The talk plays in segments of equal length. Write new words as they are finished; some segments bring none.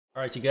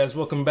Alright you guys,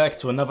 welcome back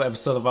to another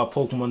episode of our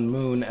Pokemon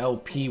Moon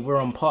LP. We're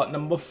on part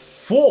number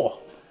 4!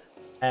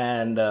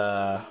 And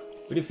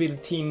we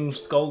defeated Team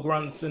Skull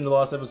Grunts in the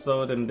last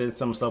episode and did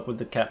some stuff with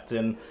the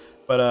captain.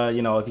 But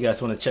you know, if you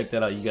guys want to check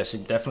that out, you guys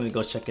should definitely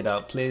go check it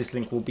out. Playlist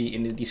link will be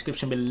in the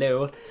description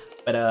below.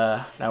 But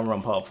now we're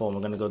on part 4 and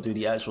we're gonna go do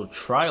the actual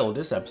trial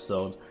this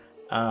episode.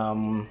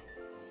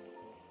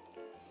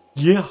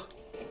 Yeah.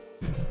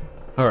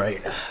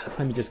 Alright,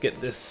 let me just get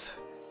this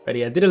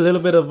ready. I did a little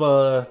bit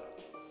of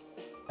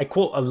I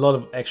caught a lot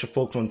of extra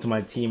Pokemon to my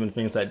team and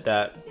things like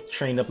that.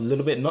 Trained up a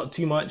little bit, not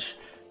too much.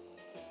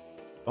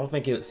 I don't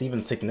think it's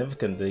even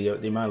significant, the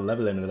amount of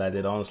leveling that I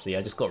did, honestly.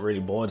 I just got really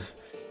bored.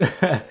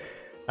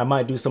 I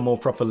might do some more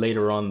proper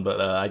later on,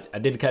 but I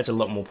did catch a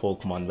lot more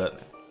Pokemon.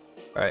 But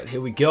alright,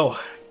 here we go.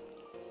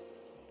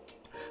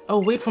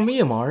 Oh, wait for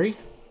me, Amari.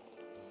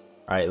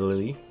 Alright,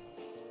 Lily.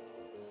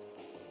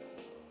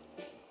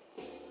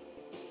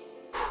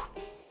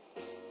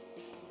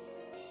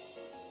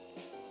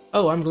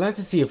 Oh, I'm glad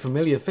to see a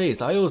familiar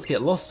face. I always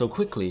get lost so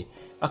quickly.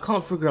 I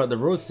can't figure out the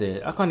roads here.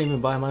 I can't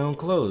even buy my own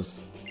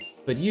clothes.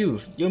 But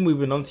you're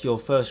moving on to your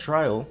first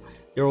trial.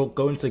 You're all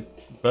going to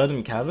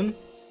Verdant Cavern?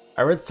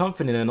 I read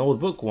something in an old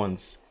book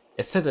once.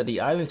 It said that the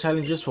island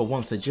challenges were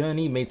once a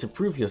journey made to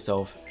prove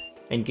yourself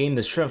and gain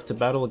the strength to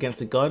battle against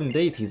the garden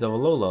deities of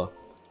Alola,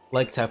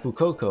 like Tapu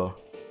Koko.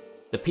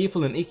 The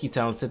people in Iki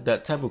Town said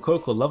that Tapu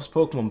Koko loves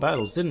Pokemon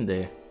battles, didn't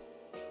they?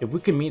 If we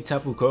could meet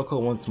Tapu Koko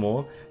once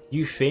more,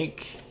 you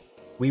think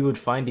we would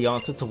find the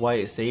answer to why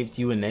it saved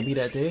you and Nebby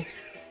that day?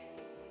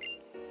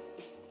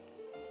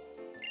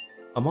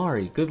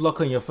 Amari, good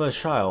luck on your first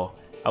trial.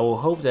 I will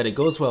hope that it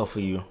goes well for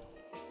you.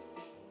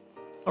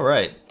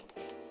 Alright.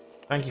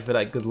 Thank you for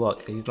that good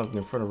luck. He's nothing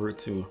in front of Route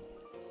 2.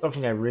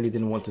 Something I really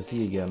didn't want to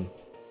see again.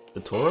 The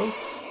Tauros?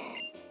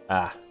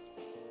 Ah.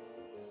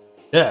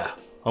 Yeah,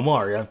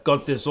 Amari, I've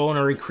got this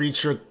ornery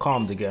creature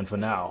calmed again for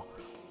now.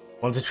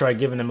 Want to try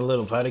giving him a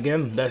little pat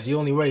again? That's the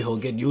only way he'll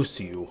get used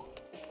to you.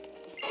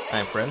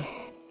 Hi, friend.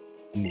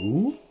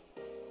 Moo?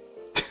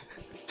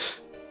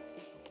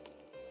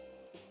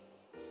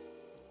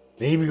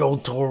 Maybe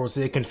old Tauros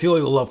here can feel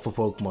your love for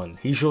Pokemon.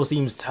 He sure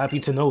seems happy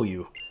to know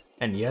you.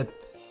 And yet,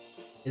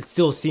 it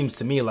still seems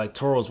to me like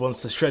Tauros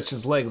wants to stretch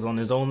his legs on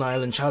his own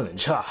island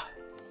challenge, ha!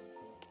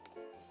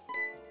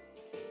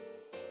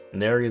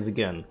 And there he is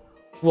again.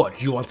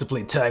 What, you want to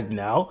play tag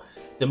now?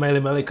 The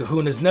Mele Mele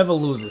Kahunas never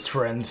loses,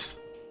 friends.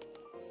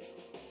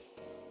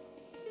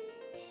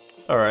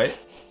 Alright.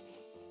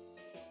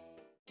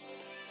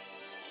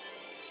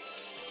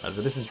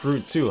 So this is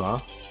Route 2, huh?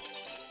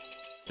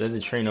 There's a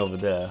train over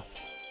there.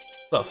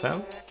 What's up,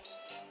 fam?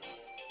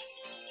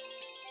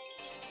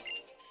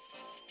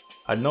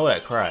 I know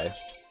that cry.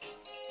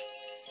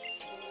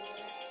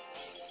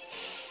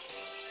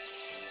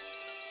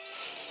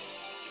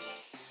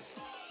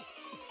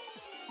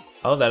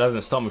 I hope that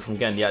doesn't stop me from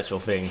getting the actual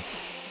thing.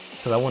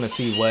 Because I want to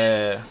see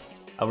where...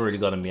 I've already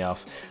got a Meowth.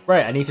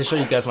 Right, I need to show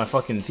you guys my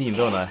fucking team,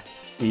 don't I?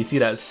 You see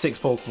that 6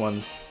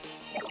 Pokemon.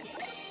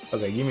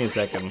 Okay, give me a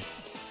second.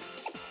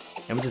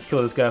 Let me just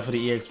kill this guy for the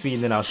EXP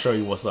and then I'll show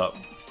you what's up.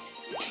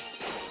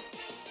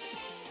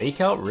 Fake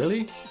out?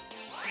 Really?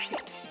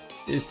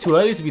 It's too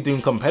early to be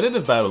doing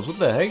competitive battles, what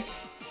the heck?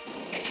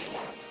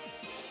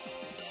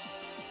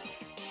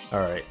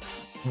 Alright.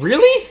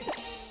 Really?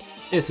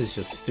 This is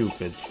just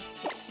stupid.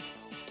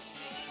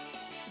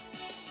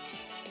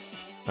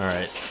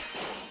 Alright.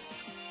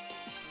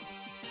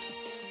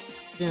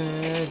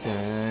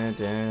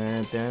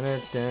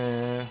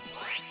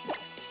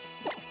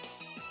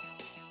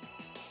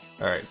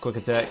 Alright, quick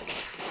attack.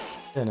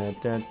 Alright,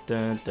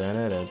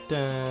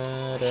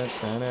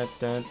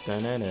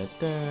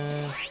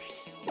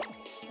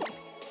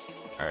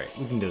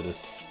 we can do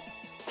this.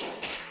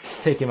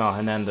 Take him out,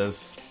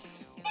 Hernandez.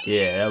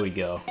 Yeah, there we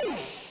go.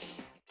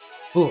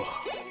 Ooh.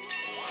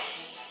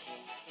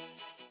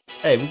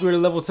 Hey, we grew to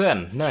level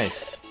 10.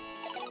 Nice.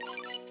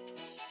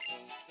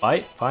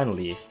 Bite?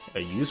 Finally,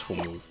 a useful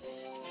move.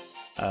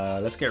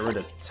 Let's get rid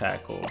of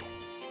Tackle.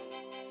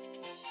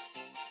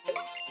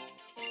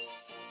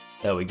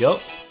 There we go.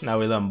 Now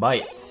we learn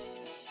Bite.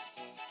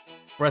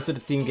 Rest of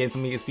the team gained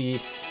some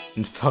EXP.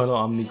 Infernal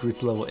Omni grew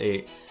to level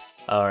 8.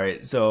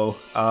 Alright, so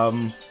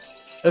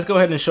let's go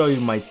ahead and show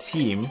you my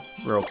team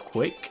real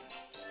quick.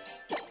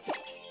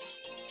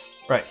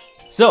 Right,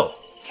 so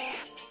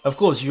of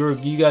course you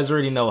guys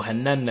already know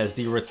Hernandez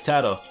the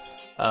Rattata.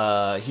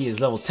 He is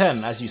level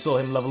 10 as you saw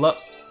him level up.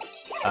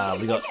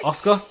 We got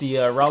Oscar the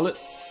Rowlet,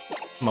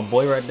 my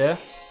boy right there.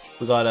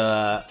 We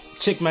got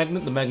Chick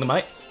Magnet the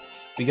Magnemite.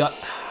 We got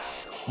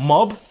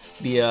Mob,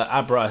 the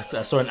Abra.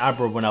 I saw an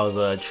Abra when I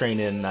was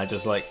training. I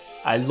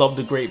love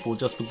the Great Ball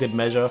just for good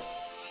measure,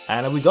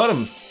 and we got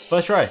him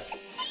first try.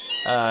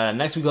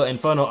 Next we got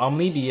Infernal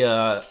Omni, the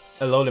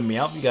Alola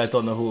Meowth. You guys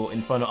don't know who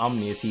Infernal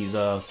Omni is. He's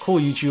a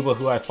cool YouTuber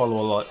who I follow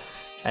a lot,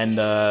 and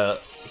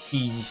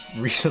he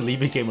recently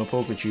became a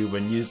PokeTuber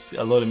and used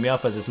Alola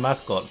Meowth as his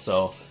mascot.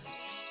 So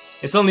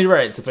it's only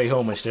right to pay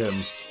homage to him.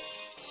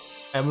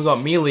 And we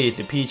got Melee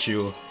the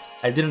Pichu.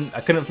 I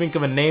couldn't think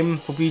of a name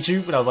for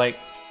Pichu, but I was like,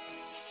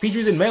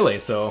 Pichu's in Melee,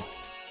 so...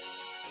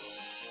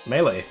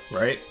 Melee,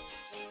 right?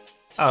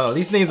 I don't know,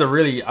 these names are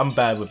really... I'm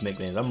bad with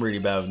nicknames. I'm really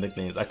bad with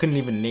nicknames. I couldn't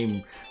even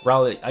name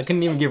Rowlet... I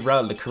couldn't even give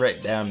Rowlet the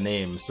correct damn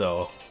name,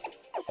 so...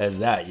 As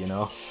that, you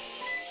know?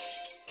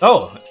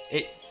 Oh!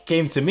 It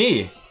came to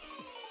me!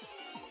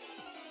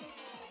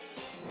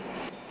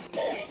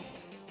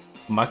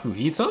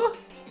 Makuhita?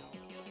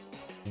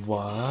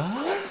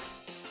 What?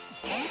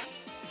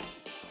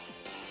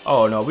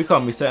 Oh no, we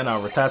can't be setting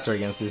out Rattata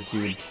against this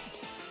dude.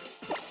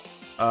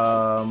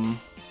 Alright,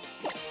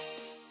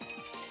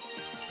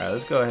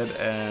 let's go ahead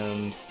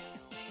and...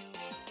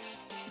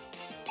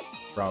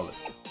 Rowlet.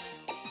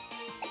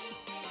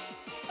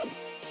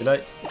 Did I?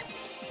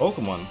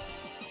 Pokemon.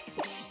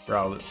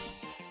 Rowlet.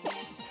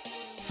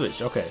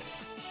 Switch, okay.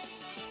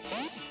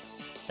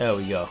 There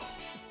we go.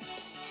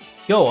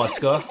 Go,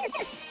 Oscar.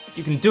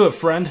 You can do it,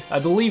 friend. I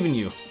believe in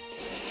you.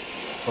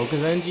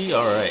 Focus energy?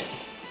 Alright.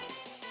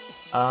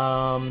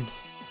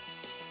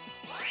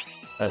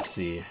 Let's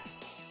see.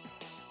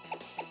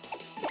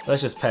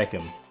 Let's just pack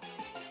him.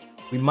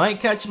 We might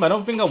catch him. I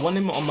don't think I want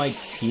him on my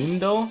team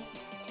though.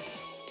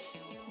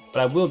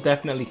 But I will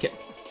definitely catch.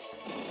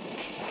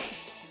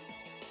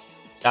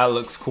 That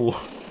looks cool.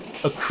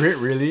 A crit,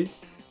 really?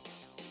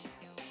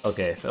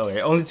 Okay,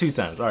 okay, only 2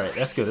 times. Alright,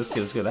 that's good, that's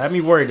good, that's good. That had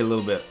me worried a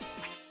little bit.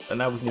 But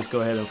now we can just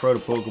go ahead and throw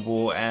the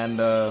Pokeball and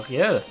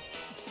yeah.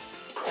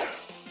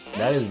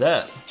 That is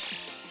that.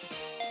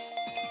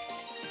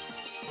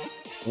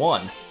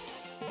 1,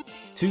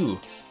 2,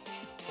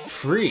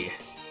 3.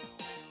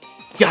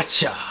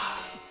 Gotcha!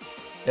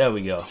 There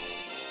we go.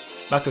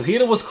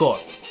 Makuhita was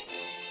caught.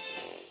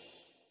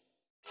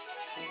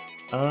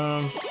 I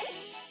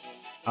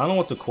don't know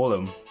what to call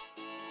him.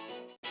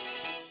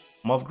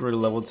 Mob grew to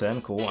level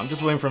 10, cool. I'm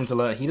just waiting for him to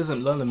learn. He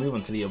doesn't learn the move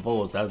until he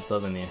evolves, that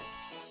doesn't he?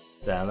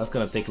 Damn, that's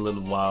gonna take a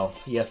little while.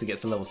 He has to get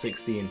to level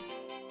 16.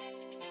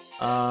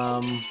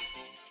 Alright,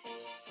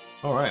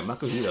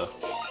 Makuhita.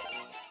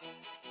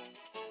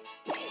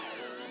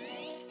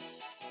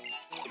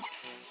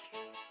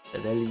 The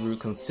daily route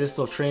consists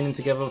of training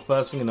together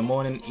first thing in the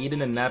morning,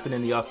 eating and napping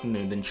in the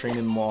afternoon, then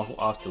training more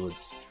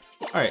afterwards.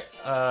 Alright,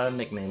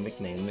 nickname. It's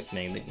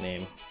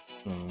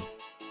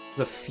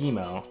a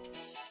female.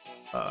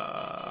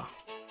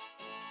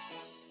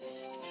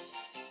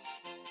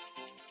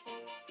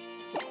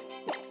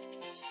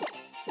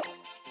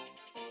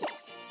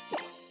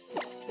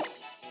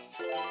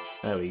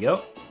 There we go.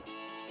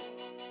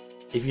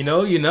 If you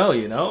know, you know,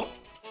 you know.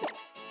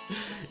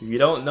 If you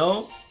don't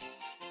know,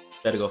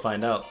 better go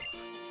find out.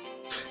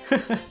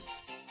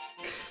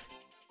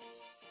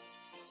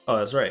 Oh,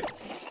 that's right.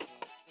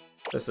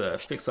 Let's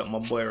fix up my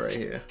boy right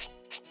here.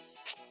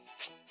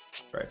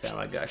 Right, fam,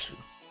 I got you.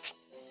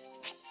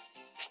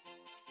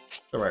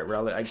 Alright,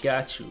 Rowlet, I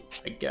got you.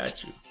 I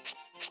got you.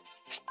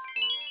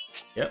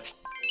 Yep.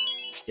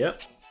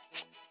 Yep.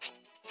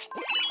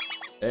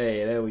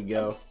 Hey, there we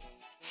go.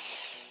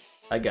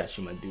 I got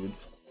you, my dude.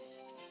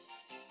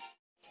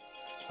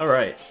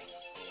 Alright.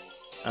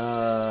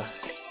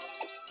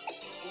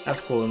 That's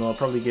cool, and I'll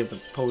probably give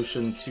the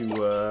potion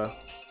to,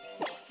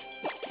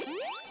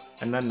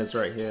 and then it's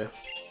right here.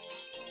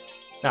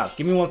 Now,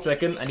 give me 1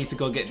 second. I need to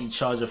go get the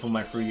charger for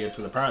my 3-year,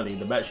 because apparently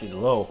the battery's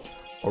low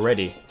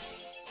already.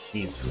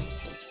 Jeez.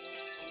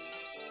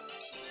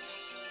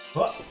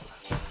 What?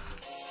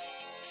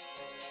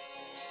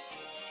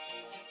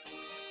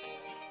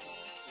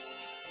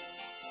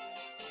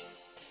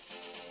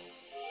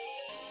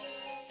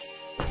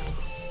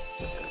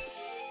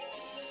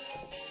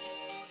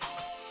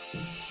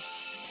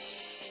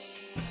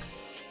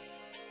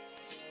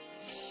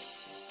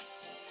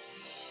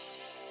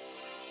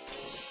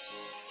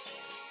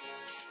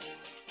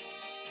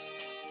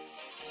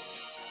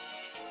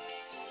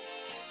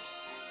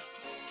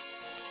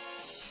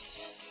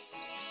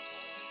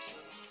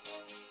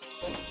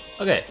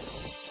 Okay,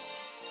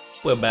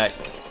 we're back.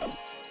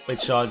 We're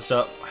charged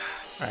up.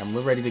 Alright, we're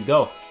ready to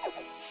go.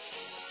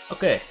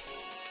 Okay,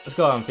 let's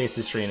go out and face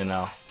this trainer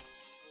now.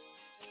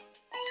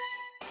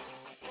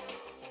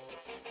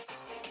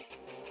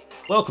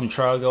 Welcome,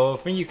 Trial.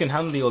 Think you can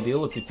handle the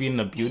ordeal of defeating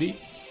a beauty?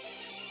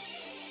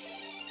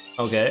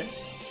 Okay,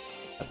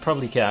 I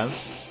probably can.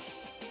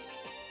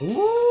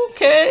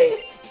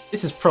 Okay,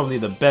 this is probably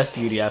the best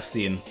beauty I've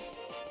seen.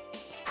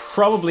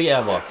 Probably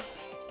ever.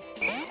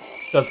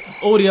 Because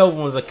all the other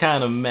ones are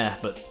kind of meh,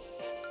 but...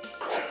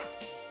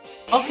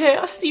 Okay,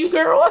 I see you,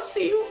 girl, I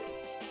see you.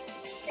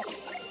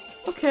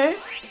 Okay.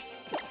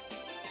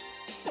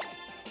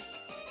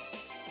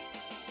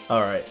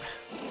 Alright.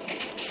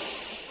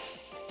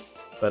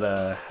 But,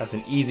 that's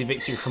an easy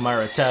victory for my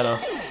Rattata.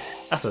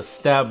 That's a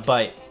stab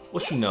bite.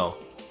 What you know?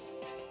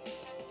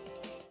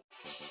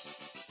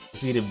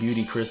 Defeat a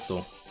beauty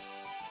crystal.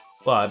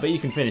 Well, I bet you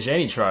can finish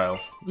any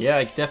trial. Yeah,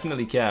 I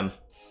definitely can.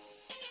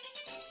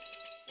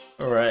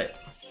 Alright.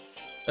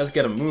 Let's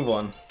get a move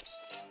on.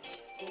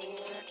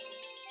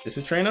 Is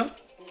it trainer?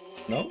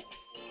 No?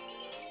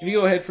 If you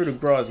go ahead through the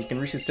grass, you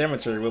can reach the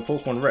cemetery where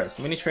Pokemon rest.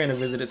 Many trainers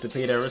visit it to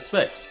pay their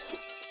respects.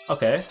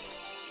 Okay.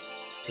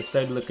 The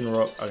steady looking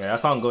rock. Okay, I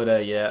can't go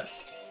there yet.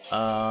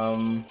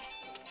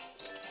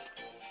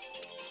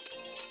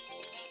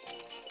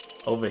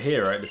 Over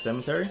here, right? The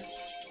cemetery?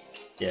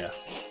 Yeah.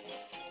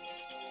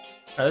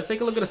 Alright, let's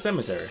take a look at the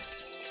cemetery.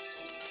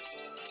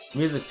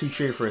 Music's too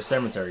cheery for a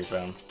cemetery,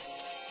 fam.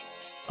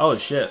 Oh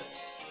shit.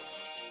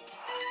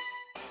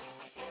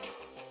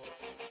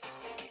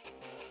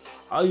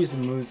 I'll use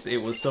the moves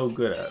it was so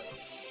good at.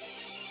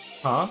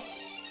 Huh?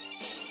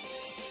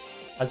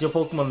 Has your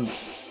Pokemon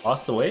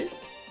passed away?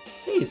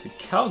 Hey, it's a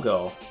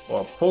cowgirl.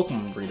 Or a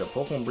Pokemon breeder.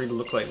 Pokemon breeder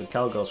looks like the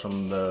cowgirls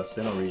from the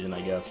Sinnoh region,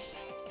 I guess.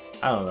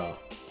 I don't know.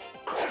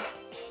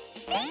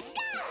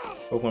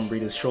 Pokemon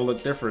breeders sure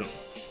look different.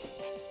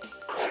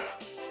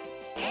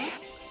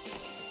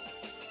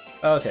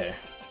 Okay.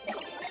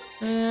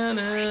 Damn,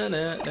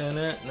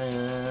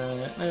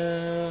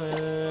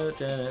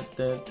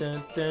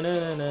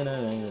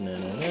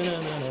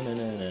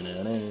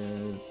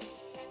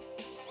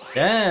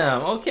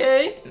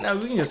 okay. Now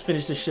we can just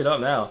finish this shit up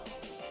now.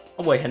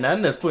 Oh boy,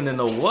 Hernandez putting in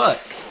the work.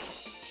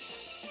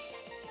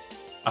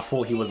 I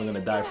thought he wasn't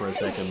gonna die for a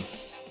second.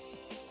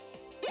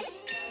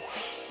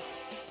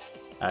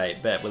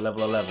 Alright, bet, we're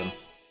level 11.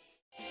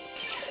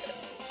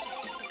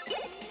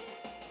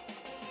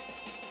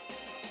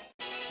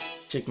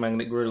 Chick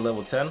Magnet grew to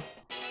level 10.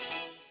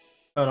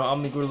 Oh no,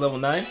 Omni grew to level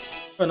 9.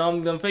 Oh no,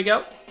 Omni gonna fake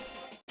out.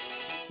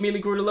 Melee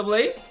grew to level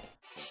 8.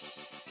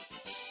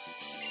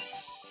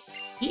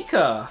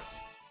 Pika!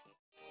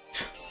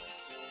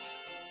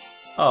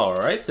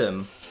 Alright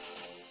then.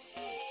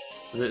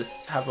 Does it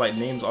have like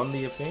names on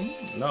the thing?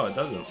 No, it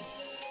doesn't.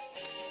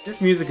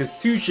 This music is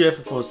too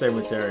cheerful for a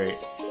cemetery.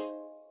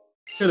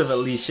 Should have at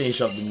least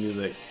changed up the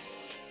music.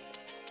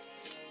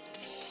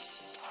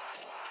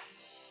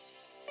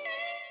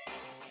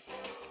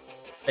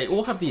 They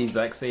all have the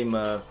exact same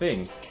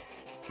thing.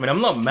 I mean,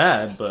 I'm not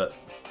mad, but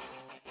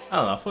I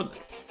don't know. I thought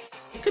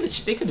they could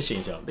have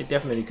changed up. They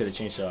definitely could have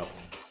changed up.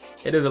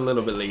 It is a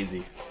little bit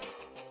lazy.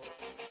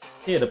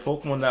 Here, the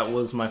Pokemon that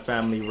was my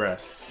family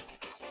rests.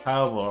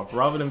 However,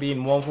 rather than being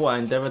mournful, I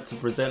endeavored to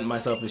present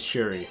myself as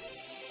cheery.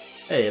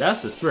 Hey,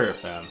 that's the spirit,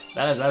 fam.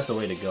 That's the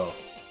way to go.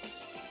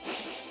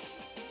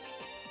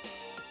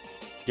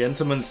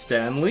 Gentleman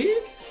Stanley?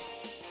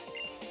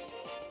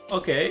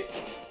 Okay.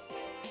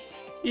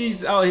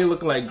 He's out here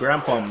looking like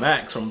Grandpa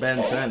Max from Ben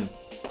 10.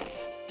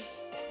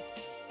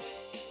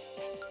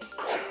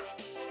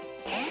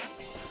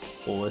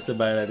 Oh, it's a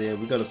bad idea.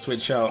 We gotta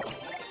switch out.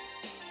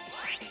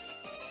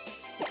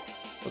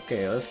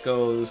 Okay, let's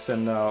go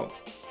send out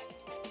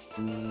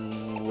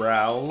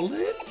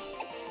Rowlet?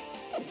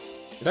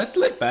 Did I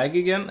select bag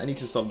again? I need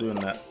to stop doing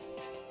that.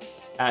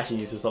 I actually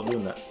need to stop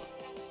doing that.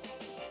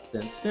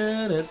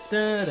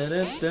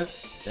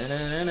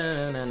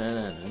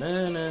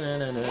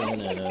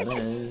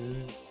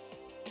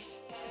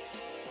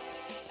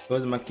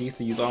 Those are my keys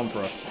to use arm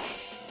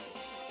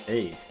thrust.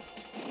 Hey.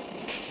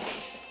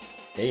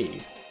 Hey.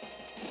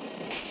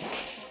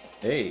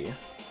 Hey.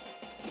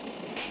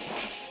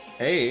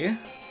 Hey.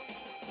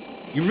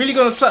 You really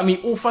gonna slap me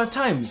all 5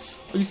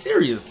 times? Are you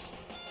serious?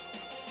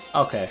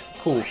 Okay,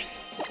 cool.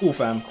 Cool,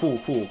 fam. Cool,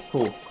 cool,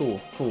 cool, cool,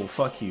 cool.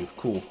 Fuck you.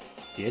 Cool,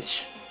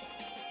 bitch.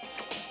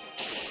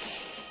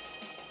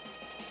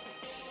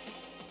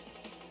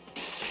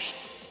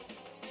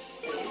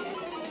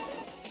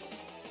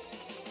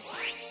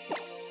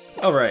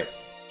 Alright.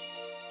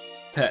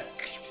 Peck.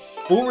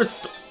 Full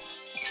restore.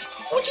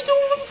 What you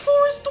doing with the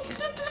full restore?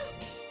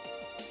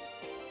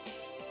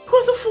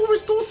 Who's a full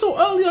restore so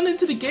early on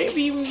into the game?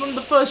 We even won the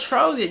first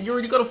trial yet. You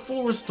already got a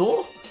full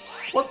restore?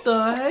 What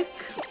the heck?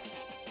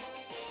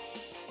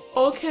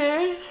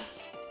 Okay.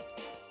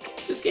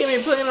 This game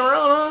ain't playing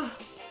around, huh?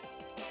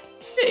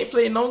 They ain't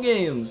playing no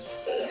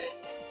games.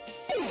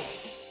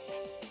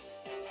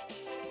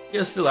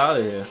 You're still out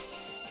of here.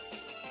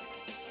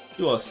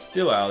 You are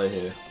still out of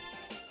here.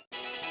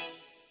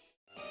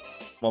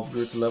 Mob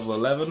grew to level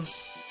 11.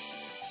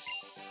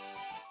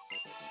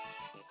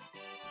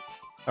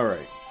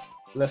 Alright.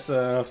 Let's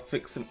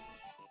fix him.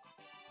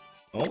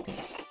 Oh.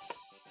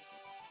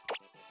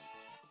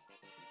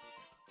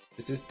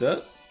 Is this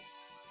dirt?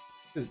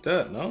 This is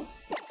dirt, no?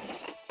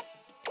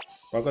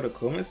 Do I got a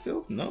comb it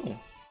still? No.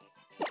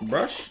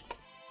 Brush?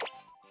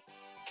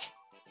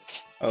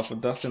 Oh, for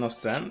dusting off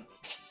sand?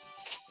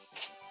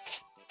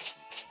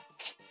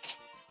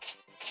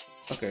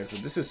 Okay, so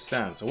this is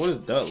sand. So what does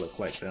dirt look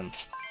like then?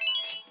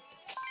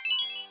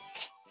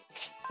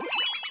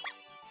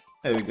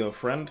 There we go,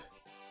 friend.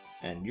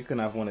 And you can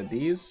have one of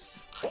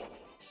these.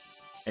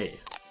 Hey.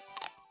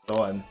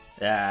 Go on.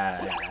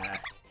 Yeah.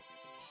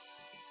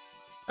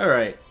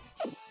 Alright.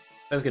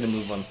 Let's get a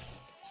move on.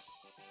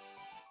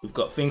 We've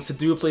got things to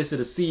do, a place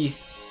to see.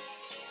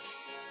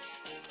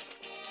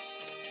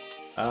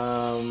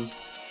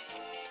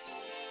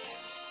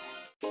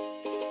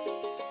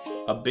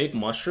 A big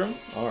mushroom?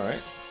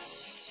 Alright.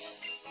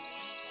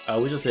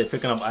 We just say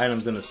picking up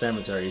items in the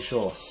cemetery,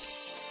 sure.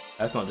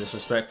 That's not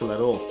disrespectful at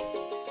all.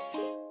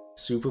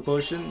 Super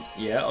potion?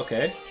 Yeah,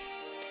 okay.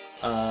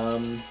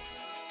 Alright,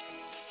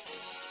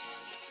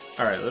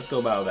 let's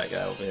go battle that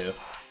guy over here.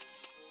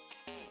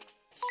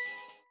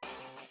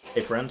 Hey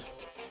friend.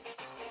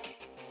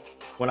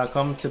 When I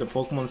come to the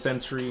Pokemon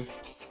Century,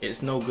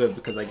 it's no good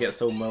because I get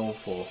so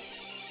mournful.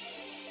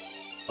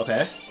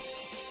 Okay.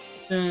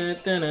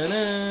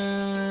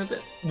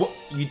 What?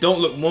 You don't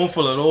look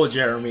mournful at all,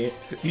 Jeremy.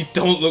 You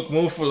don't look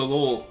mournful at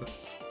all.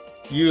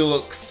 You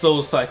look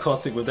so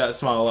psychotic with that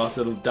smile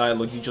after the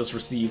dialogue you just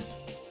received.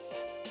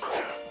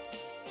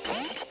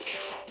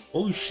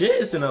 Oh shit,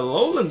 it's an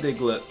Alolan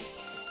Diglett.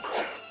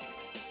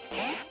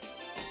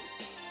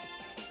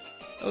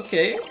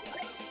 Okay.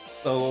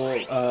 So,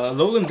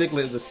 Alolan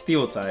Diglett is a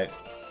Steel type.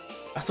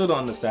 I still don't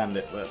understand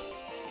it, but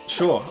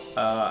sure.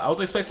 I was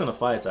expecting a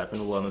Fire type, in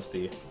all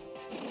honesty.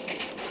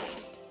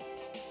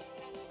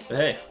 But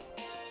hey,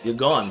 you're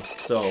gone,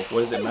 so what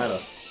does it matter?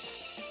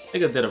 I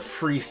think I did a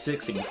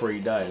 360 before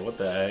he died, what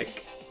the heck?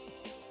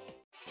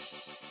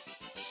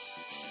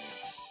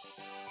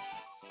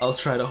 I'll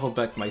try to hold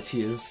back my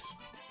tears.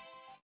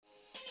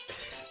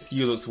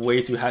 You looked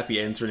way too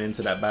happy entering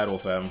into that battle,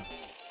 fam.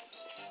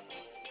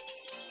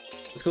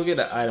 Let's go get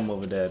that item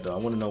over there, though. I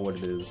want to know what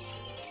it is.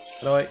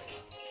 How do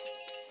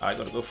I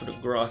gotta go for the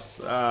grass.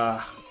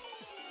 Ah,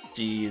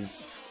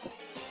 jeez.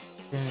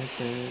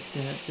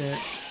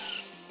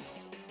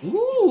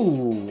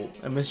 Ooh,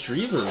 a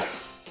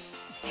Misdreavus.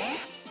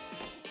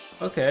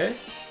 Okay.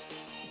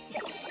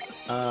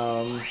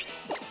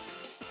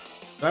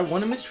 Do I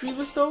want a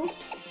Misdreavus though?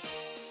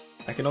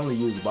 I can only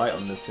use Bite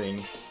on this thing.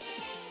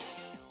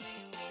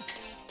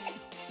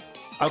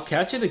 I'll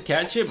catch it to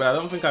catch it, but I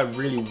don't think I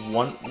really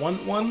want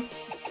one.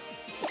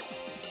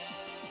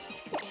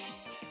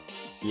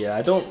 Yeah,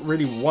 I don't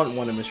really want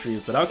one of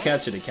Misdreavus, but I'll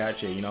catch it to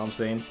catch it, you know what I'm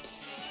saying?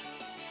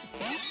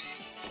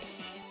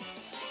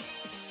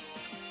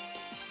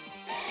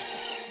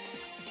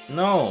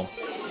 No!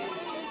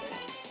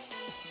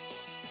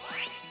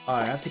 Oh,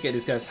 I have to get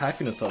this guy's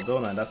happiness up,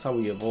 don't I? That's how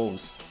he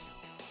evolves.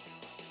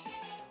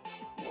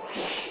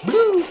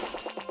 Woo!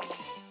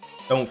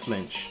 Don't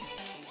flinch.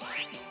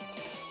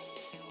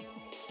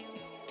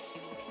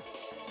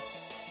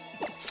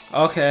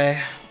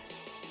 Okay.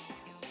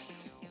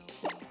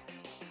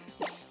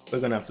 We're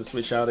gonna have to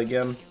switch out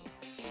again.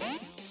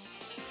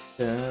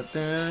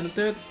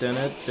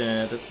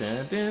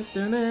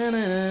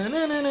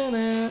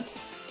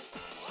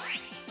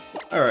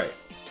 Alright.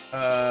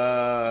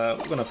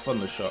 We're gonna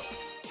Thunder Shock.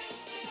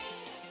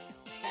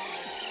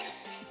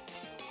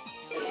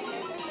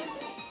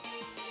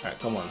 Alright,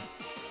 come on.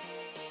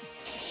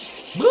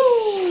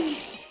 Woo!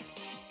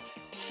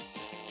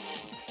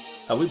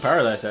 Oh, we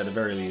paralyzed at the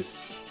very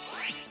least.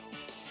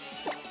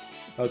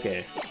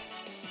 Okay.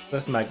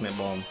 Let's Magnet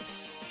Bomb.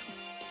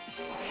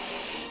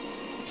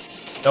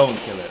 Don't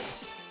kill it.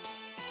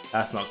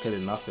 That's not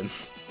killing nothing.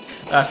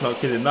 That's not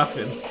killing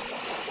nothing.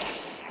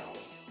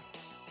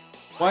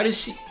 Why does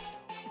she?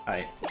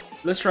 Alright,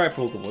 let's try a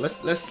Pokeball.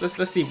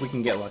 Let's see if we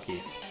can get lucky.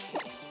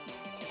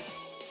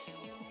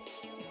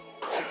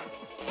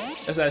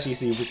 Let's actually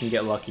see if we can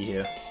get lucky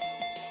here.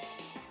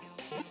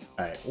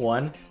 Alright,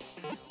 1,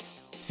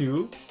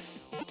 2,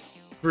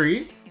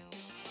 3.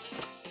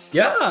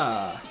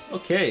 Yeah.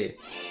 Okay.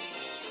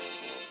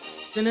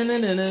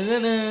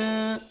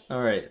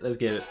 Alright, let's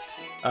get it.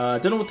 I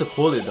don't know what to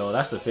call it though,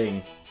 that's the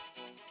thing.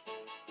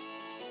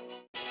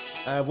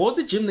 What was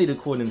the gym leader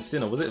called in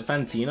Sinnoh? Was it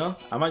Fantina?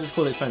 I might just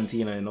call it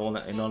Fantina in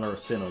honor of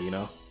Sinnoh, you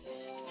know?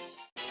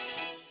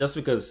 Just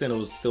because Sinnoh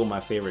was still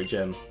my favorite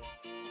gem.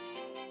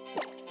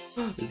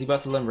 Is he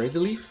about to learn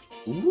Razor Leaf?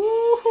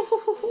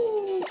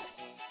 Ooh!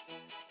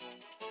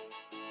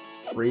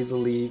 Razor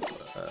Leaf,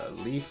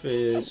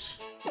 Leafage.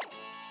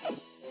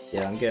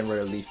 Yeah, I'm getting rid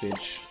of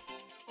Leafage.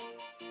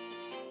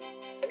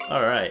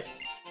 Alright.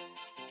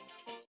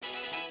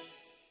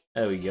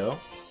 There we go.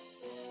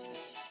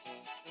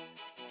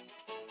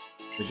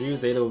 The Dream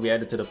data will be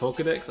added to the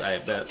Pokedex? I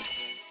bet.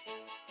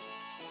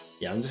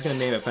 Yeah, I'm just gonna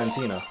name it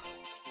Fantina.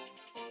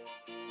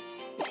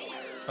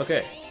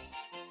 Okay.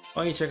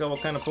 Why don't you check out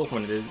what kind of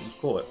Pokemon it is you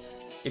caught?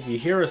 If you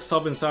hear a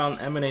sobbing sound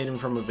emanating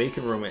from a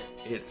vacant room,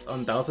 it's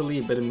undoubtedly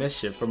a bit of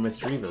mischief from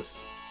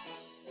Misdreavus.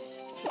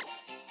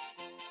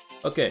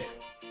 Okay.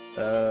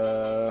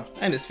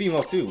 And it's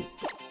female too.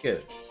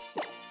 Good.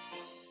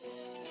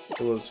 It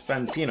was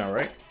Fantina,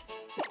 right?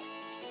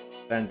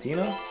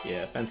 Fantina?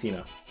 Yeah,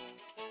 Fantina.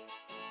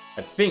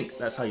 I think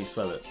that's how you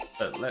spell it.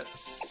 But let's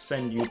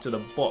send you to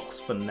the box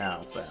for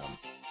now, fam.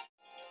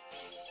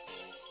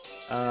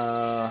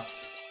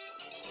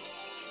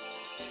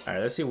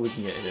 Alright, let's see what we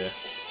can get here.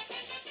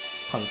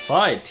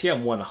 Confide,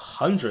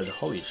 TM100.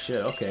 Holy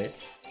shit, okay.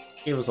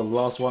 It was the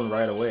last one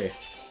right away.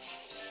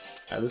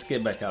 Alright, let's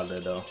get back out there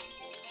though.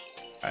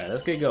 Alright,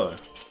 let's get going.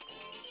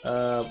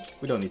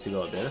 We don't need to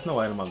go up there. There's no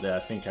item up there I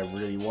think I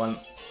really want.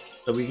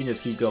 So we can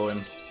just keep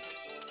going.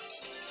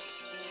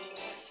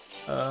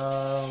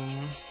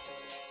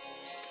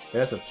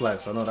 There's a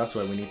flex. I know that's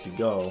where we need to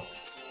go.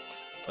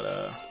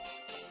 But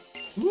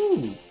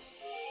woo!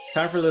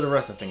 Time for a little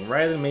rest, I think.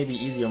 Riding may be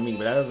easy on me,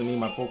 but that doesn't mean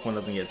my Pokemon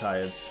doesn't get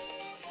tired.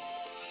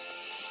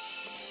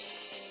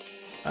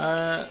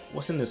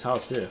 What's in this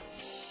house here?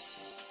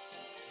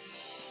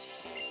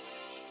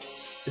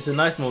 It's a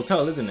nice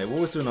motel, isn't it? We're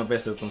always doing our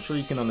best, so I'm sure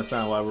you can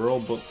understand why we're all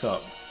booked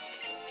up.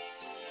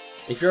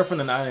 If you're up on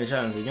an island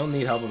challenge, you'll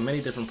need help with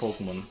many different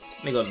Pokemon.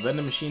 They got a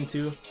vending machine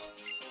too.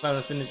 Plan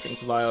to finish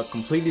drinks to buy out.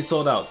 Completely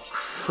sold out.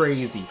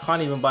 Crazy.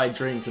 Can't even buy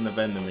drinks in the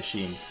vending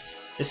machine.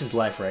 This is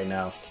life right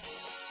now.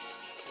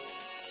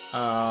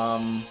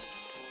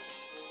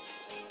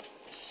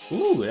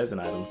 Ooh, there's an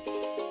item.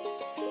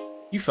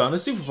 You found a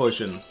super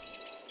potion.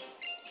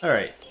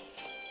 Alright.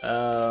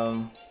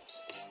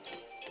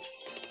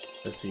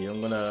 Let's see, I'm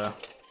gonna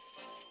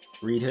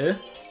read here.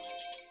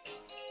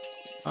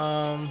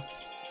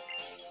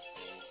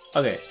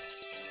 Okay.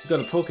 You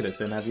got a Pokédex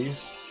then, have you?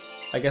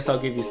 I guess I'll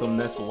give you some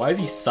nest balls. Why is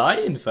he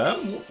sighing,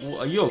 fam?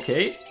 Are you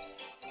okay?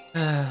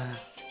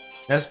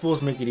 Nest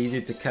balls make it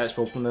easier to catch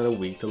Pokemon that are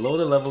weak. The lower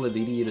the level, the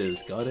DD it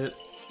is. Got it?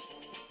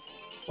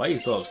 Why are you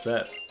so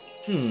upset?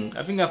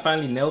 I think I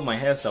finally nailed my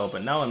hairstyle,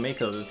 but now my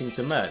makeup doesn't seem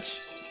to match.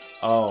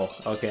 Oh,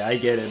 okay, I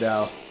get it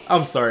now.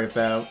 I'm sorry,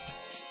 fam.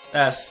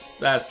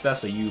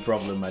 That's a you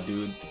problem, my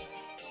dude.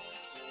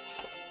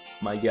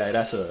 My guy,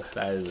 that is a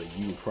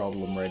you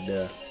problem right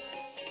there.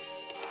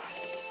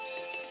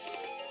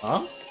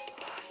 Huh?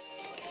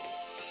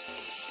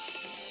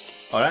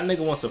 Oh, that nigga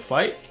wants to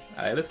fight?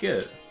 Alright, let's get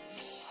it.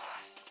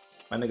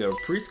 My nigga a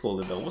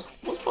preschooler though.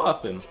 What's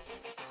poppin'?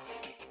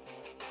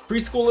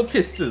 Preschooler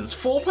Pistons,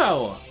 full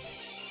power.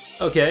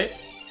 Okay.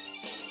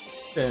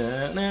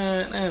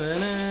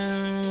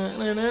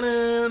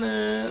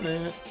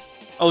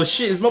 Oh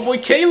shit, it's my boy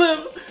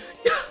Caleb!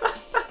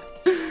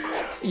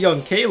 It's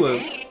young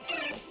Caleb.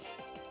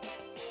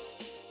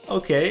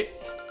 Okay.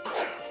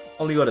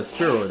 Only got a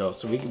Spearow though,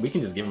 so we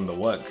can just give him the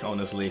work,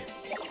 honestly.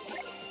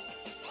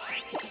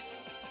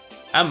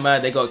 I'm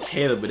mad they got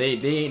Caleb, but they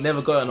ain't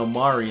never got an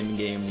Omari in the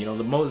game. You know,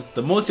 the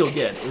most you'll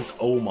get is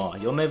Omar.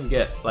 You'll never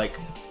get like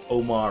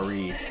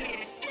Omari.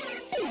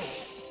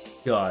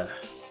 God.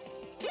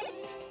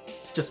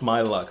 It's just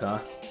my luck, huh?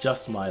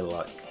 Just my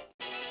luck.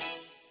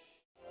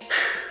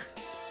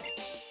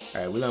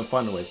 Alright, we're gonna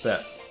find a way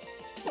bet.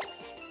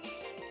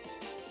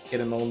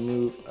 Get an old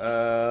move.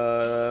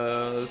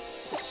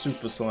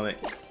 Supersonic.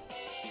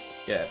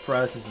 Yeah,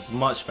 paralysis is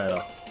much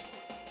better.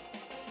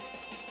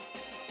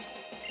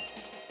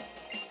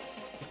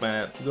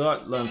 Man,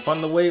 forgot, learn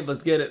Thunder Wave,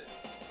 let's get it.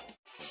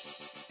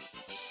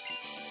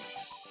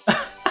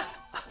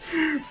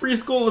 Free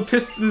School of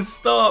Pistons,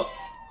 stop!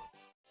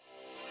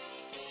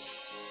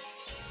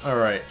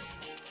 Alright.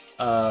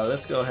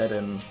 Let's go ahead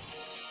and...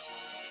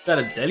 Is that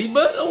a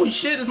Delibird? Oh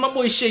shit, it's my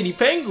boy Shady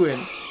Penguin!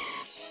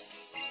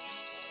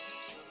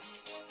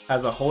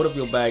 Has a hold of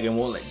your bag and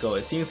won't let go.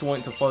 It seems to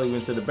want to follow you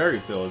into the berry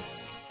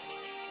fields.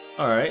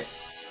 Alright.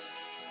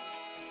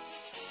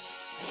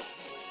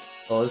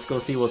 Well, let's go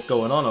see what's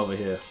going on over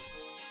here.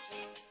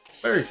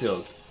 Berry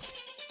fields.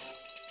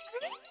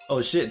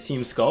 Oh shit,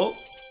 Team Skull?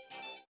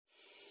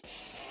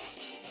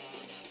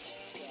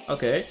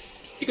 Okay.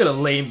 You got a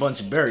lame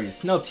bunch of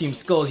berries. Now Team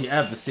Skull's your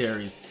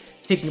adversaries.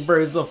 Taking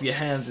berries off your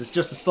hands is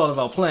just the start of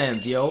our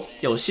plans, yo.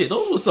 Yo shit,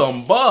 those were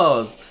some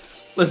bars.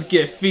 Let's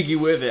get figgy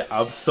with it.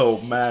 I'm so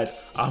mad.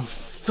 I'm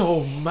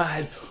so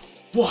mad.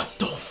 What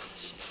the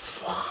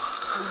fuck?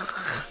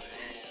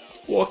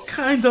 What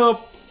kind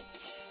of...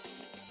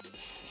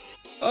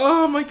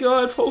 Oh my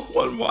god,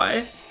 Pokemon,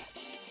 why?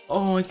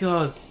 Oh my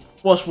god.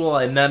 Watch while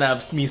I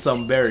nanabs me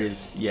some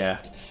berries. Yeah.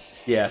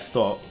 Yeah,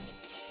 stop.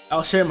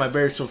 I'll share my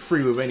berries for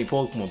free with any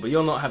Pokemon, but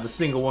you'll not have a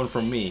single one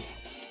from me.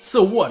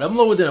 So what? I'm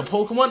lower than a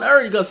Pokemon? I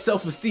already got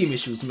self-esteem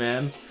issues,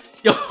 man.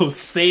 Yo,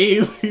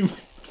 same.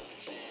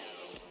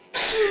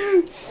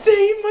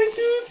 Same, my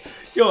dude.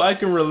 Yo, I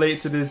can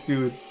relate to this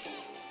dude.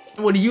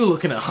 What are you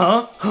looking at,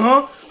 huh?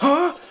 Huh?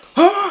 Huh?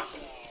 Huh?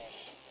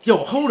 Yo,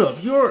 hold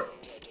up. You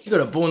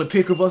got a bone to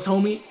pick with us,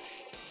 homie?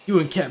 You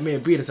and Cat may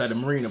have beat us at the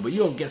marina, but you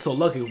don't get so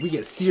lucky if we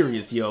get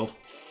serious, yo.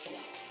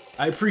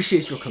 I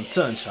appreciate your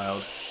concern,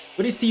 child.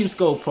 But these Team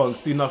Skull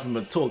punks do nothing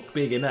but talk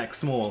big and act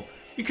small.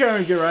 You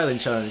carrying your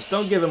island challenge,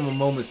 don't give them a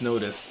moment's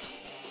notice.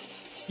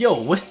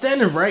 Yo, we're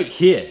standing right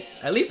here.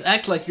 At least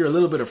act like you're a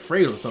little bit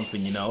afraid or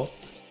something, you know?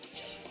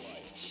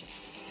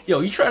 Yo,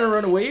 you trying to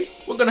run away?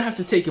 We're gonna have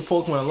to take your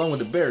Pokemon along with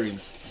the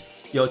berries.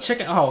 Yo,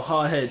 check out how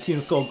hard-headed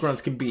Team Skull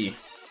grunts can be.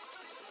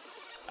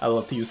 I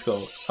love Team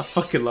Skull. I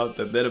fucking love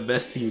them. They're the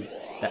best team.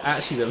 They're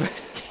actually the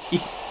best team.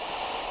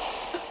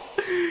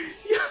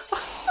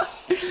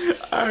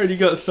 I already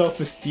got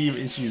self-esteem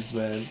issues,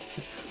 man.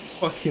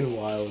 Fucking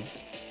wild.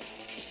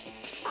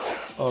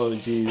 Oh,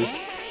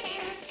 jeez.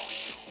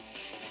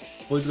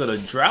 Oh, he's got a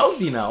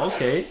Drowsy now.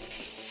 Okay.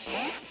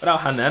 But how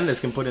Hernandez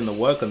can put in the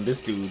work on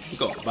this dude. He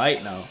got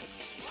Bite now.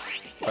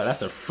 Oh,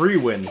 that's a free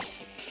win.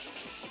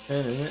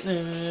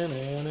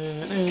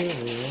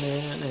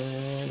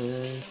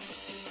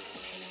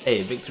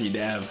 Hey, victory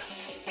dab.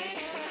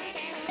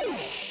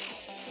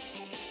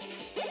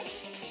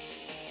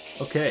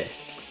 Okay.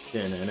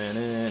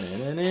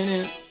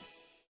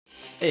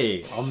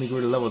 Hey, Omni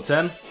grew to level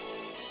 10.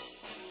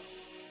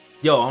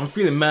 Yo, I'm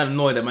feeling mad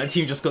annoyed that my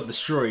team just got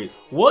destroyed.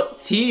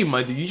 What team,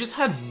 my dude? You just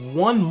had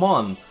one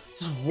Mon.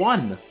 Just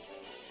one.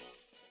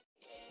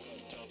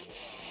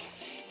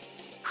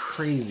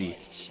 crazy.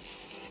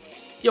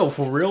 Yo,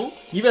 for real?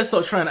 You better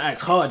stop trying to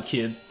act hard,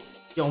 kid.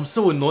 Yo, I'm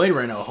so annoyed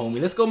right now, homie.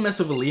 Let's go mess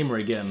with a lemur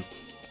again.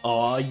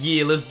 Aw,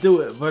 yeah, let's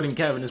do it. Verdant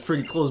Cavern is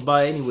pretty close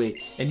by anyway.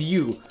 And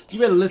you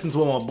better listen to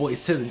what my boy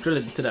says and drill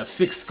it into that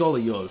fixed skull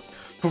of yours.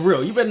 For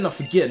real, you better not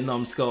forget,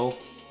 numbskull.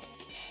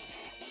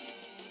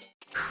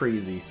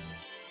 Crazy.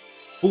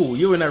 Ooh,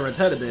 you and that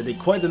Rattata there did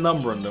quite the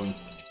number on them.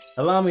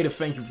 Allow me to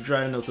thank you for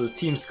driving us those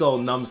Team Skull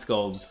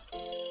numbskulls.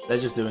 They're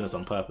just doing this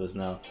on purpose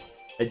now.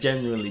 They're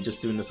genuinely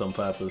just doing this on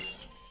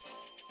purpose.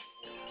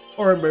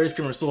 Orange berries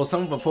can restore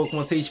some of a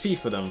Pokemon's HP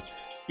for them.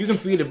 You can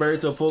feed a berry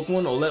to a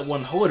Pokemon or let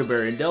one hold a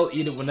berry and they'll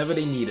eat it whenever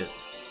they need it.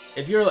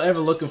 If you're ever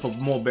looking for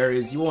more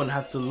berries, you won't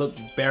have to look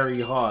very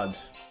hard.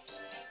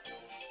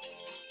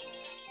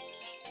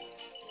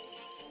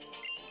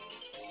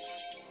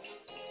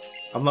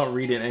 I'm not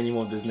reading any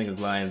more of this nigga's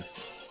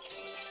lines.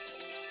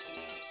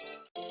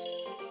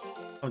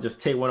 I'll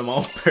just take one of my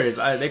own berries.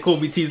 They call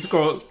me Team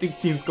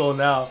Skull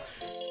now.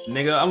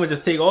 Nigga, I'm gonna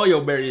just take all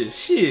your berries.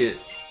 Shit.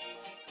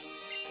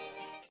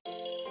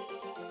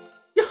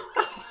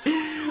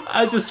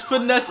 I just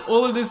finesse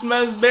all of this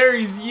man's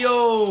berries,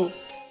 yo!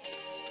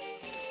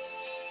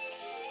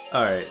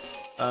 Alright,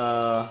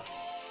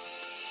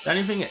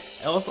 anything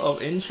else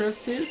of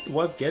interest here?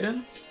 What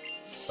getting?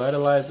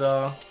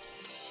 Fertilizer.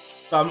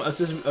 So I'm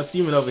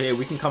assuming over here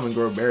we can come and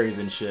grow berries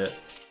and shit.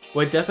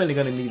 We're definitely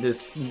gonna need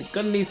this.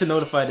 Gonna need to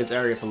notify this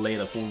area for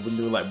later for when we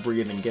do like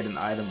breeding and getting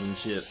items and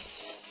shit.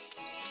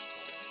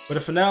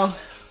 But for now,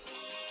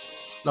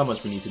 not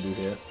much we need to do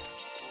here.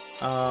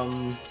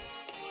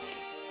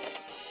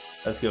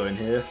 Let's go in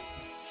here.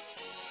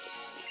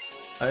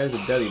 Oh, there's a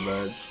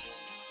Delibird.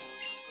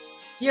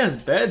 He has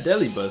bad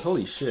Delibirds,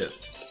 holy shit.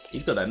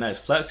 He's got that nice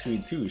flat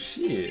screen too,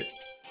 shit.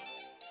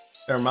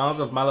 There are miles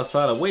of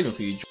Malasada waiting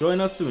for you. Join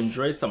us to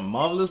enjoy some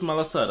marvelous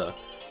Malasada.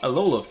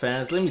 Alola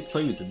fans, let me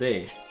tell you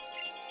today.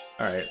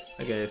 Alright,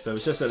 okay, so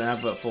it's just an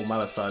advert for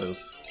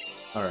Malasados.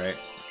 Alright.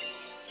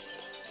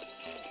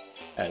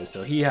 Alright,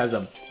 so he has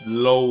a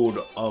load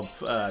of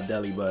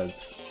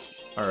Delibirds.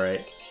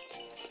 Alright.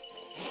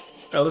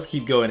 Alright, let's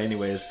keep going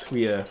anyways.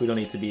 We don't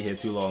need to be here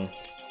too long.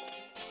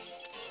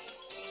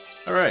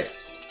 Alright.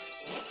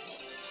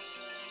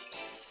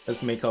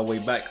 Let's make our way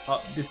back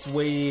up this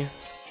way.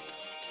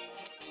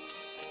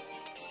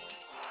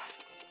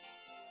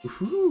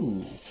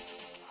 Woohoo!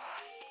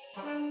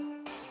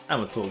 I'm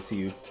gonna talk to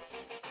you.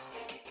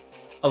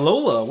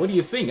 Alola, what do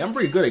you think? I'm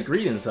pretty good at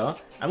greetings, huh?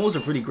 I'm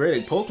also pretty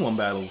great at Pokemon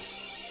battles.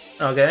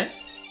 Okay.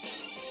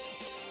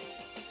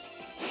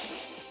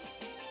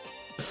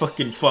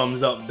 Fucking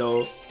thumbs up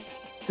though.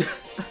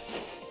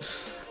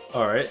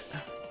 Alright.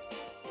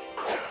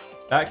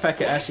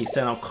 Backpacker Ashley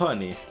sent out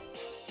Cottony.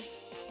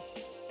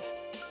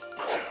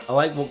 I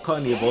like what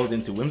Cottony evolved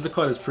into.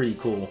 Whimsicott is pretty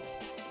cool.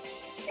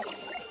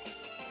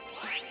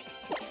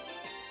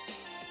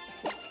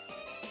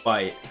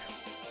 Fight.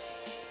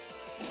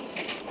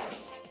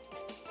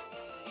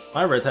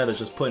 My Rattata's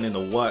just putting in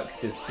the work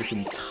this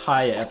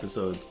entire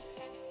episode.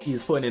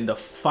 He's putting in the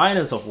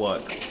finest of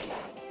works.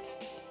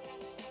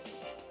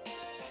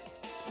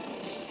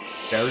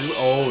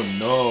 Oh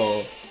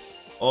no.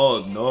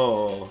 Oh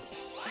no.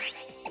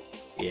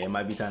 Yeah, it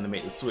might be time to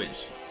make the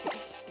switch.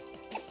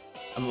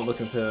 I'm not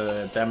looking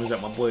to damage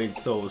up my boy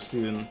so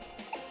soon.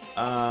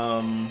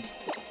 I'm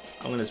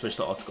gonna switch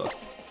to Oscar.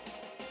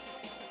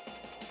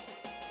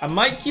 I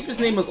might keep his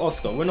name as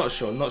Oscar. We're not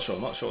sure. Not sure.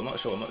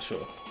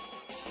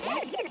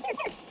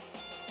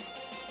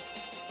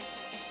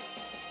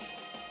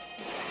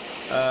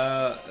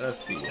 Let's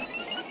see.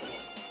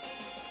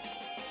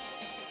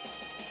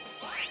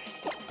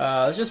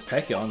 Let's just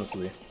peck it,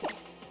 honestly.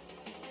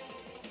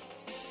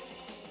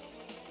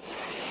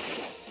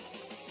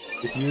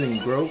 It's using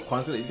grow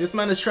constantly. This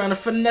man is trying to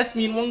finesse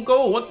me in one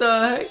go. What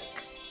the heck?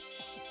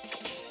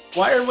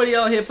 Why are everybody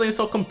out here playing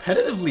so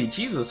competitively?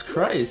 Jesus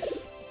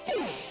Christ.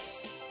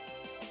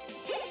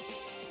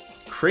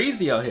 It's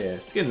crazy out here.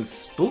 It's getting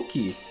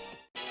spooky.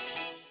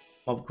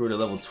 Mob grew to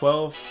level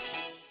 12.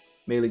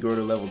 Melee grew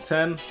to level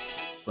 10.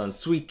 Learn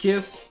Sweet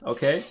Kiss.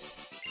 Okay.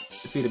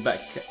 Defeated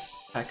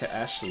backpacker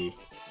Ashley.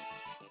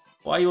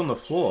 Why are you on the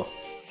floor?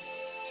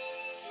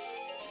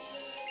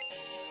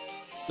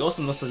 The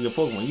awesomeness of your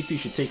Pokemon. You two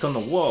should take on the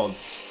world.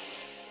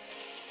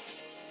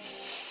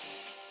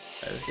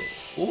 Okay.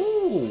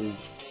 Ooh.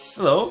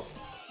 Hello.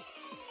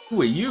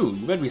 Who are you?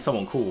 You better be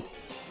someone cool.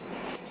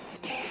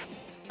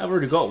 I've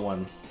already got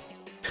one.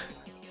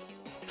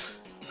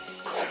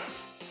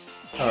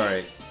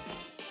 Alright.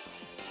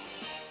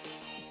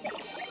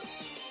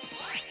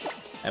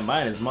 And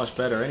mine is much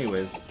better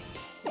anyways.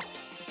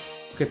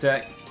 Quick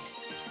attack.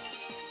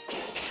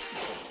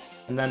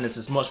 And then this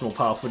is much more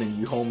powerful than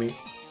you, homie.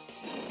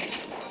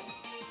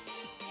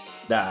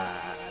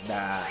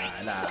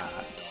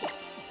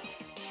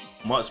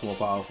 Much more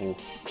powerful.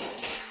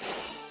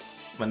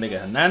 My nigga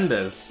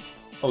Hernandez.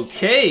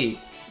 Okay.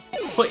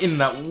 Put in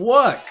that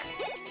work.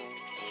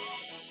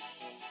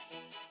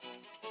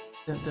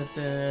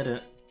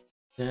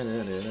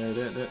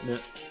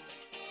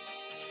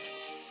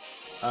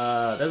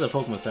 There's a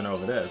Pokemon Center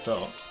over there,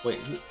 so... Wait,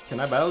 can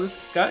I battle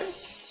this guy?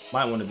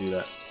 Might want to do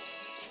that.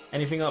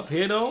 Anything up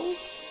here, though?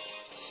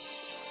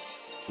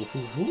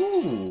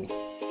 Ooh.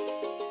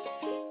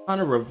 On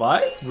a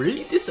revive?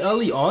 Really? This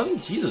early on?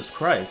 Jesus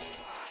Christ.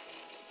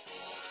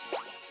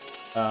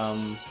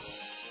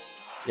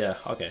 Yeah,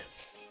 okay.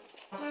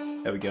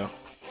 There we go.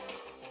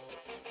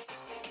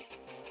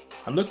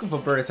 I'm looking for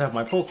birds to have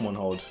my Pokemon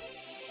hold.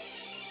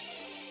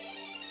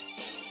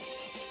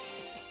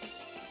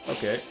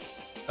 Okay.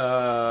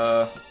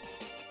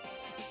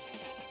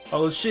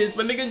 Oh shit,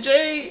 my nigga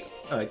Jay!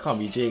 Oh, it can't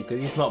be Jay because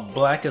he's not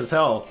black as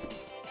hell.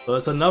 So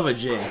it's another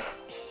Jay.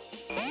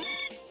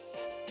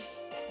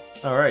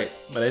 Alright,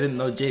 but I didn't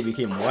know Jay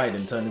became white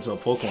and turned into a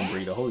Pokemon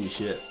breeder. Holy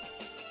shit.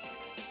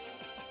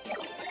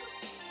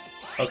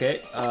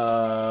 Okay,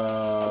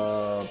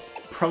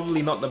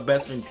 probably not the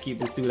best thing to keep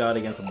this dude out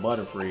against a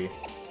Butterfree.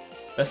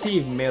 Let's see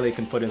if Melee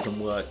can put in some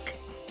work.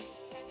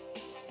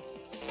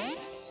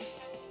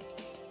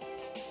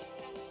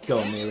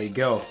 Go, Melee,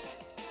 go.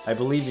 I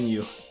believe in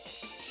you.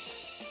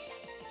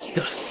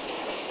 Yes!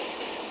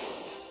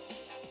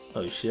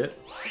 Oh shit.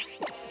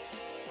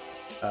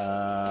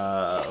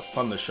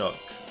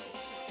 Thundershock.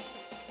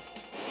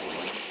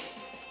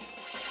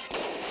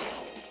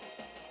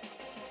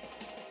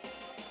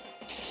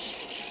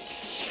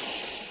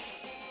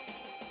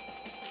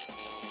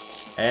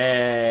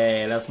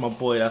 Hey, that's my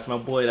boy, that's my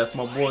boy, that's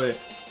my boy.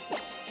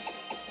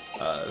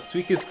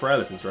 Suicune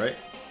paralysis, right?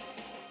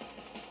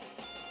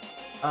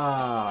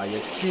 Ah,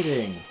 you're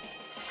kidding.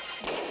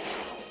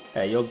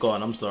 Hey, you're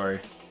gone, I'm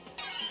sorry.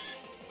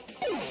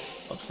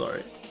 I'm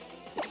sorry.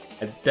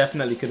 I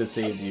definitely could have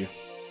saved you.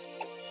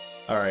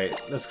 Alright,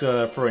 let's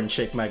go throw in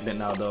Chick Magnet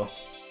now though.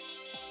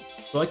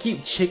 Do I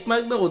keep Chick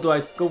Magnet or do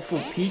I go for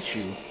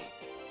Pichu?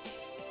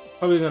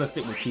 Probably gonna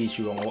stick with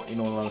Pichu in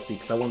all honesty,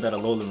 because I want that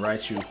Alolan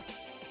Raichu.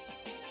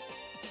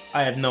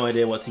 I have no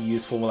idea what to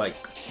use for like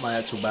my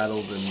actual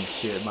battles and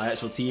shit, my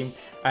actual team.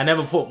 I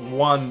never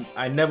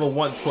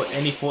once put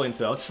any thought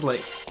into it. I was just like,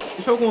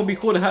 this Pokemon would be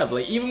cool to have.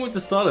 Like even with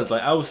the starters,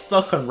 like I was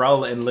stuck on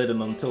Rowlet and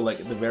Litten until like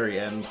the very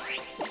end.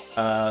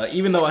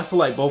 Even though I still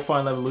like both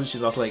Fire and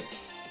Evolutions, I was like,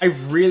 I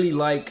really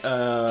like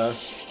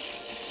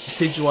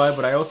Decidueye,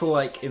 but I also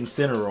like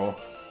Incineroar.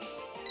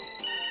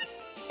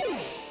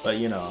 But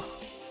you know,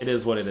 it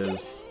is what it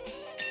is.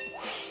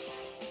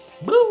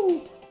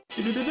 Boo!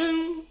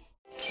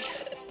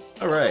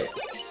 Alright.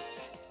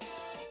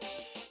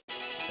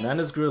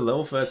 Bananas grew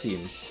level 13.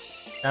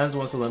 Bananas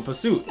wants to learn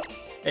Pursuit.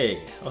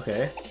 Hey,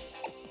 okay.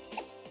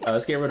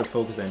 Let's get rid of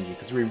Focus Energy,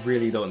 because we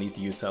really don't need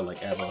to use that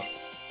like ever.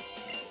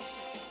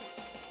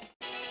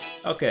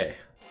 Okay.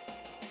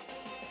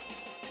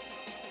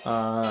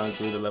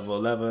 Grew to level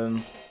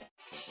 11.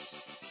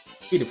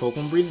 Be the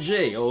Pokemon breed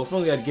J. Oh, if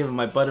only I'd given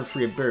my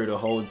Butterfree a berry to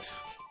hold.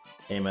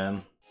 Hey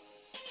man.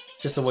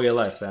 Just a way of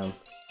life, fam.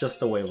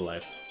 Just a way of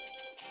life.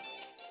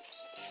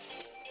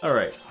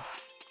 Alright.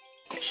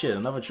 Shit,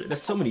 another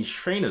there's so many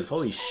trainers,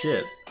 holy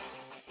shit.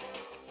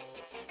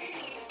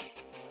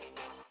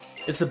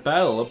 It's a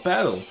battle, a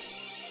battle.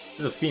 This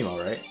is a female,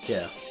 right?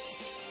 Yeah.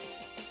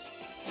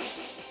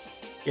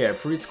 Yeah,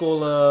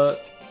 preschool,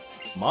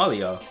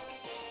 Malia.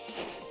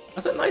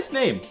 That's a nice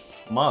name.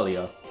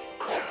 Malia.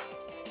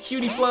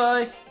 Cutie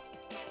Fly.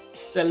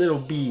 That little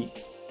bee.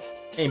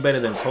 Ain't better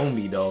than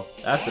Combi though.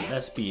 That's the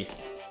best bee.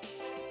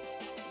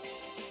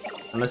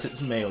 Unless it's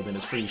male, then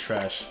it's pretty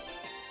trash.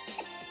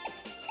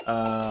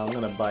 I'm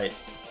gonna bite.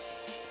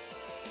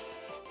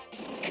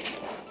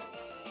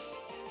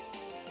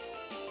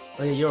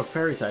 Oh yeah, you're a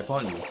fairy type,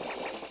 aren't you?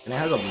 And it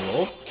has a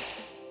roll?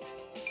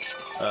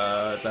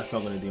 That's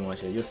not gonna do much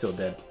here. You're still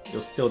dead.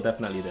 You're still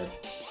definitely dead.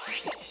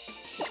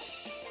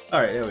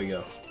 Alright, there we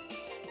go.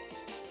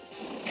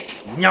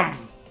 Nyum!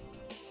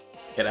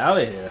 Get out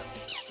of here.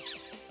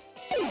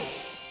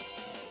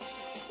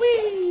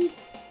 Whee!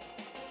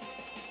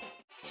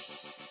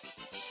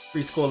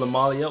 Preschool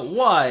Amalia.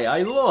 Why?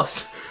 I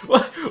lost!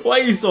 Why are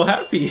you so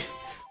happy?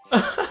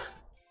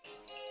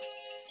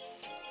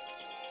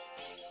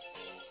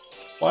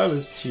 Why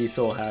was she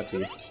so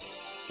happy?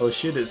 Oh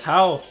shit, it's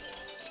How.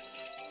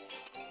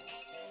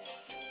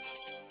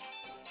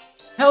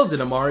 How's it,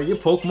 Amari? Your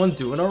Pokemon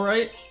doing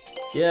alright?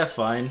 Yeah,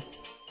 fine.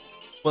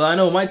 Well, I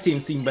know my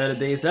team's seen better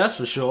days, that's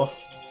for sure.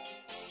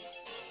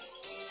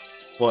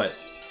 What?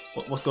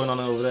 What's going on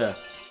over there?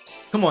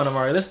 Come on,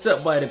 Amari, let's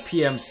step by the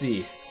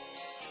PMC.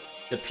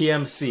 The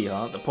PMC,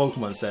 huh? The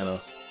Pokemon Center.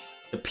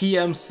 The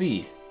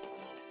PMC.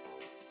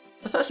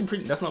 That's actually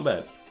pretty, that's not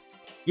bad.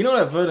 You know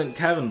that Verdant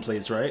Cavern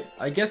place, right?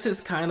 I guess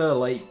it's kinda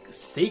like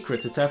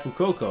sacred to Tapu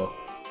Koko.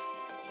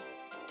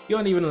 You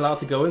aren't even allowed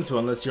to go into it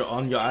unless you're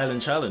on your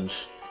island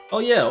challenge. Oh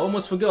yeah,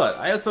 almost forgot.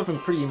 I have something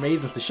pretty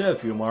amazing to share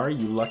with you, Amari,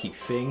 you lucky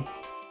thing.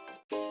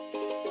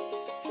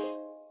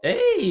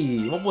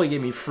 Hey, my boy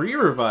gave me free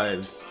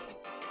revives.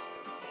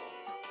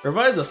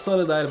 Revives are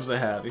solid items to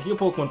have. If your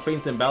Pokemon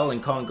faints in battle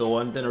and can't go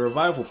on, then a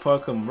revive will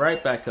perk them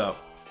right back up.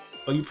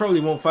 But you probably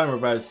won't find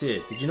revives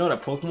here. Did you know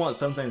that Pokemon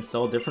sometimes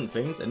sell different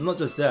things? And not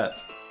just that,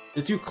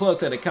 the two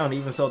clerks at the counter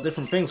even sell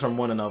different things from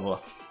one another.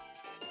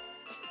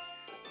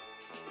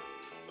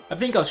 I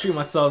think I'll treat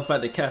myself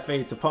at the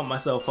cafe to pump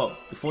myself up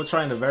before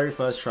trying the very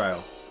first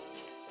trial.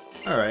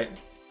 Alright.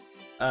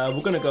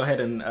 We're gonna go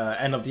ahead and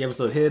end up the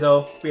episode here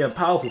though. We have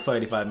powerful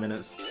 35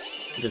 minutes.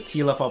 We just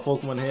heal up our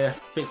Pokemon here,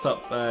 fix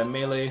up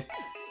melee.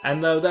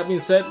 And that being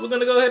said, we're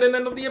gonna go ahead and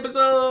end up the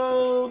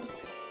episode!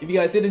 If you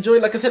guys did enjoy,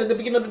 like I said at the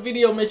beginning of the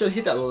video, make sure to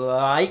hit that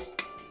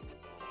like.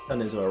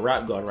 Turned into a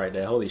rap god right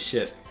there, holy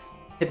shit.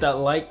 Hit that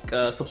like,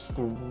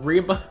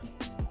 subscribe,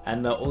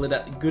 and all of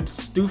that good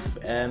stuff,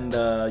 and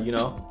you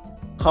know,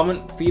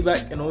 comment,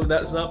 feedback, and all of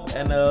that stuff,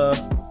 and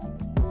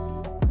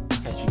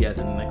catch you guys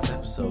in the next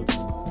episode.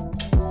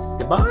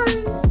 Goodbye!